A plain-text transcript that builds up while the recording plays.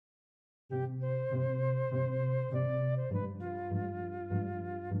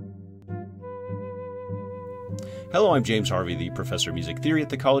Hello, I'm James Harvey, the professor of music theory at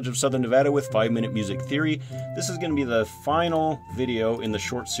the College of Southern Nevada with 5-Minute Music Theory. This is going to be the final video in the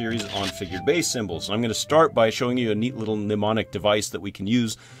short series on figured bass symbols. I'm going to start by showing you a neat little mnemonic device that we can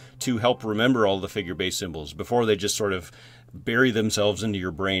use to help remember all the figured bass symbols before they just sort of bury themselves into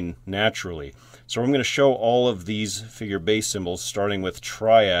your brain naturally. So I'm going to show all of these figured bass symbols, starting with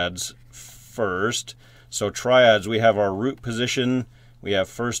triads first. So triads, we have our root position, we have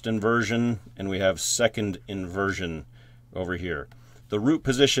first inversion, and we have second inversion over here. The root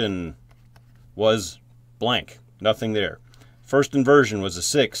position was blank, nothing there. First inversion was a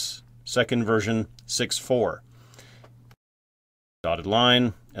 6, second inversion 6-4. Dotted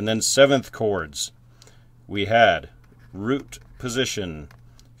line, and then seventh chords. We had root position,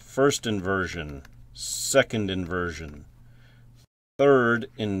 first inversion, second inversion, third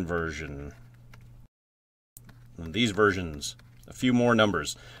inversion. And these versions, a few more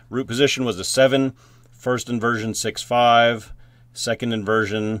numbers. Root position was a 7, first inversion 6-5, second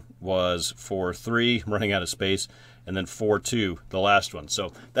inversion was 4-3, running out of space, and then 4-2, the last one.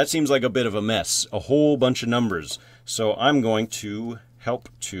 So that seems like a bit of a mess, a whole bunch of numbers. So I'm going to help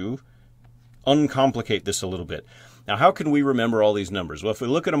to uncomplicate this a little bit. Now, how can we remember all these numbers? Well, if we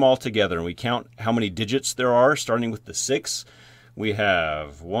look at them all together and we count how many digits there are, starting with the 6, we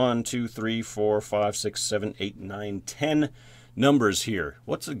have 1, 2, 3, 4, 5, 6, 7, 8, 9, 10 numbers here.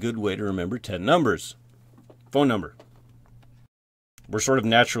 What's a good way to remember 10 numbers? Phone number. We're sort of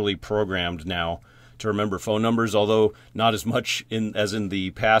naturally programmed now to remember phone numbers, although not as much as in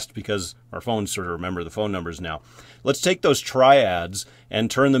the past because our phones sort of remember the phone numbers now. Let's take those triads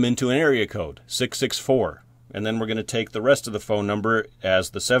and turn them into an area code, 664. And then we're going to take the rest of the phone number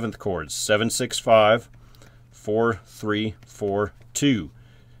as the seventh chords, 765, 4342.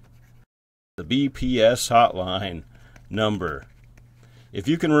 The BPS hotline number. If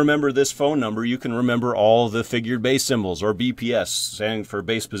you can remember this phone number, you can remember all the figured bass symbols, or BPS, standing for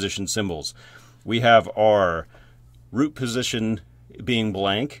bass position symbols. We have our root position being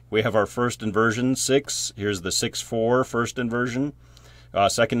blank. We have our first inversion, 6. Here's the 6-4 first inversion.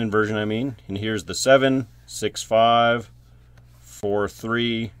 Second inversion, I mean. And here's the 7, 6-5,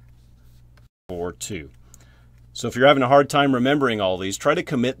 4-3, 4-2. So if you're having a hard time remembering all these, try to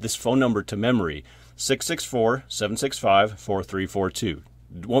commit this phone number to memory. 664-765-4342.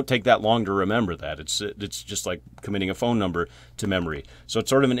 It won't take that long to remember that. It's just like committing a phone number to memory. So it's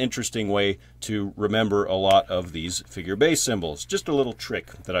sort of an interesting way to remember a lot of these figure bass symbols. Just a little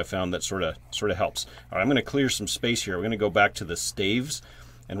trick that I found that sort of helps. All right, I'm going to clear some space here. We're going to go back to the staves,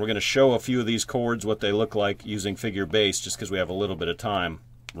 and we're going to show a few of these chords what they look like using figure bass, just because we have a little bit of time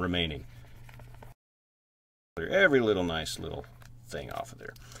remaining. Clear every little nice little thing off of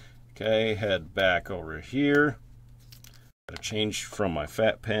there. Okay, head back over here. Got to change from my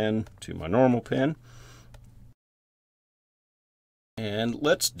fat pen to my normal pen. And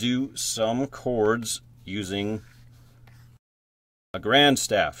let's do some chords using a grand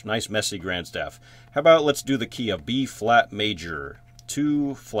staff, nice messy grand staff. How about let's do the key of B flat major,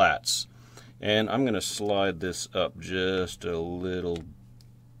 2 flats. And I'm going to slide this up just a little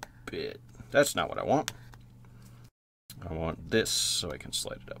bit. That's not what I want. I want this so I can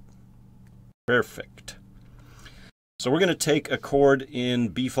slide it up. Perfect. So we're going to take a chord in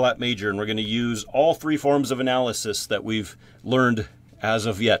B flat major, and we're going to use all 3 forms of analysis that we've learned as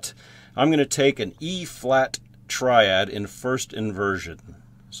of yet. I'm going to take an E flat triad in first inversion.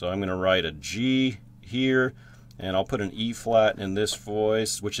 So I'm going to write a G here, and I'll put an E flat in this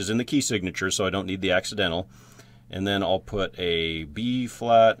voice, which is in the key signature, so I don't need the accidental. And then I'll put a B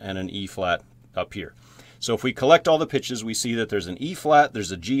flat and an E flat up here. So if we collect all the pitches, we see that there's an E flat,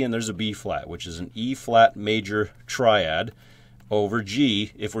 there's a G, and there's a B flat, which is an E flat major triad over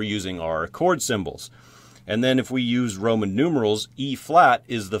G if we're using our chord symbols. And then if we use Roman numerals, E flat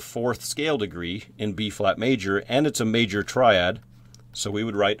is the 4th scale degree in B flat major, and it's a major triad. So we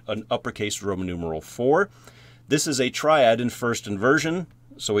would write an uppercase Roman numeral 4. This is a triad in first inversion,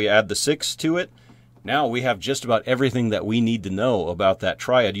 so we add the 6 to it. Now we have just about everything that we need to know about that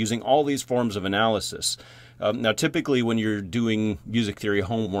triad using all these forms of analysis. Now typically when you're doing music theory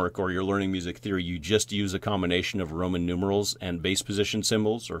homework or you're learning music theory, you just use a combination of Roman numerals and bass position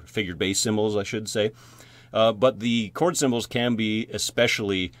symbols, or figured bass symbols I should say. But the chord symbols can be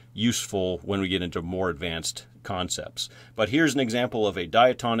especially useful when we get into more advanced concepts. But here's an example of a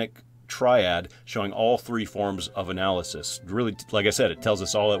diatonic triad showing all 3 forms of analysis. Really, like I said, it tells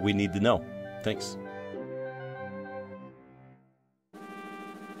us all that we need to know. Thanks.